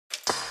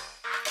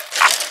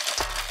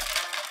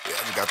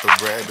We got the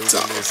brand new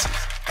BALENCY.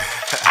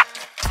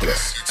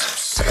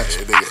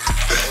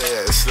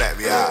 Yeah, slap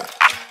me out.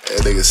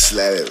 That nigga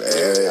slap it,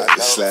 man.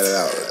 Slap it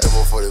out, man.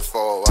 Number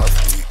 44, my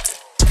feet.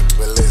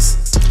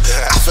 BALENCY.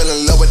 I fell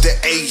in love with that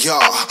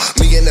AR.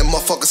 Me and that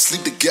motherfucker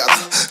sleep together.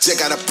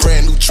 Jack got a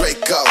brand new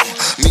Draco.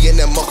 Me and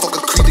that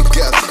motherfucker creep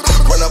together.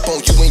 Run up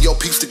on you and your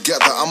peeps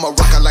together. I'm a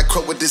rocker like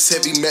crow with this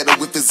heavy metal.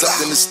 If it's up,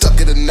 then it's stuck,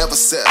 it'll never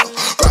settle.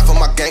 Ride for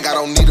my gang, I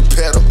don't need a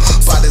pedal.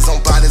 Bodies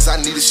on bodies, I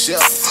need a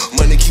shelf.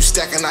 Money keep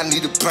stacking, I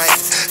need a bank.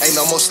 Ain't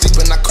no more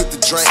sleeping, I quit the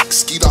drink.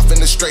 Skeet off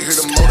in the straight, hear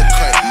the motor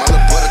crank. My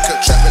little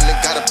buttercup trapping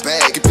and got a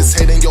bag. If it's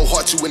hate in your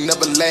heart, you would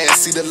never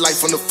last. See the light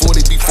from the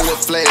 40 before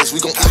it flash. We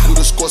gon' equal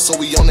the score, so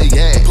we on the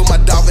yang. Put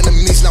my dog in the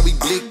mix, now we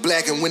blick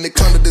black. And when it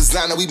come to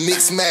designer, we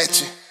mix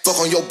matching. Fuck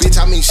on your bitch,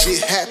 I mean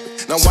shit happen.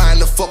 Now why in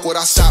the fuck would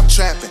I stop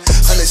trapping?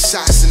 100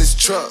 shots in this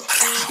truck.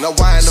 Now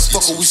why in the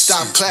fuck would we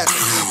stop clapping?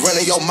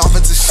 Running your mouth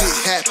until shit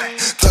happen.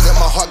 Tug at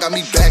my heart, got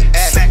me back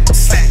at it.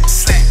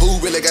 Who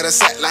really got a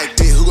sack like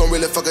this? Who gon'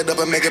 really fuck it up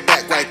and make it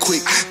back right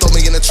quick? Throw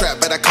me in the trap,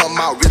 better come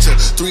out richer.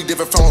 3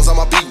 different phones,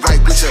 I'ma be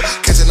right with ya.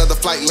 Catch another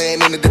flight,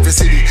 land in a different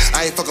city.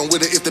 I ain't fucking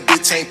with her if the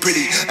bitch ain't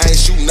pretty. I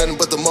ain't shooting nothing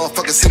but the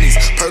motherfucking cities.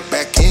 Perk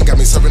back in, got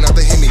me serving out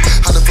the Hemi.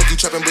 How the fuck you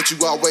trapping, but you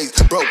always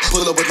broke?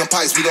 Pull up with them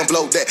pipes, we gon'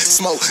 blow that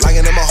smoke.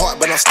 Lying in my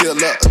heart, but I'm still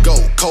up. Go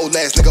cold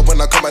ass nigga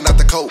when I'm coming out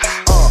the cold.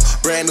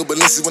 Brand new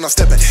BALENCY when I'm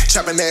stepping.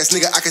 Trapping ass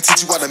nigga, I can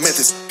teach you all the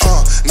methods.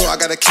 No, I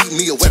gotta keep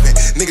me a weapon.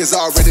 Niggas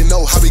already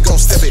know how we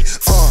gon' step it.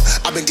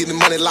 I been getting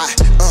money like.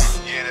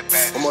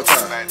 One more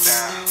time.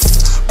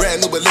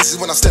 Brand new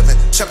BALENCY when I'm stepping.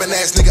 Trapping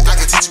ass nigga, I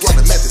can teach you all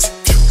the methods.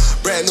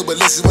 Brand new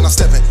BALENCY when I'm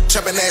stepping.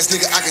 Trapping ass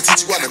nigga, I can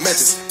teach you all the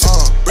methods.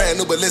 Brand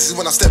new BALENCY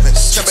when I'm stepping.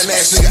 Trapping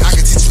ass nigga, I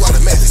can teach you all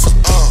the methods.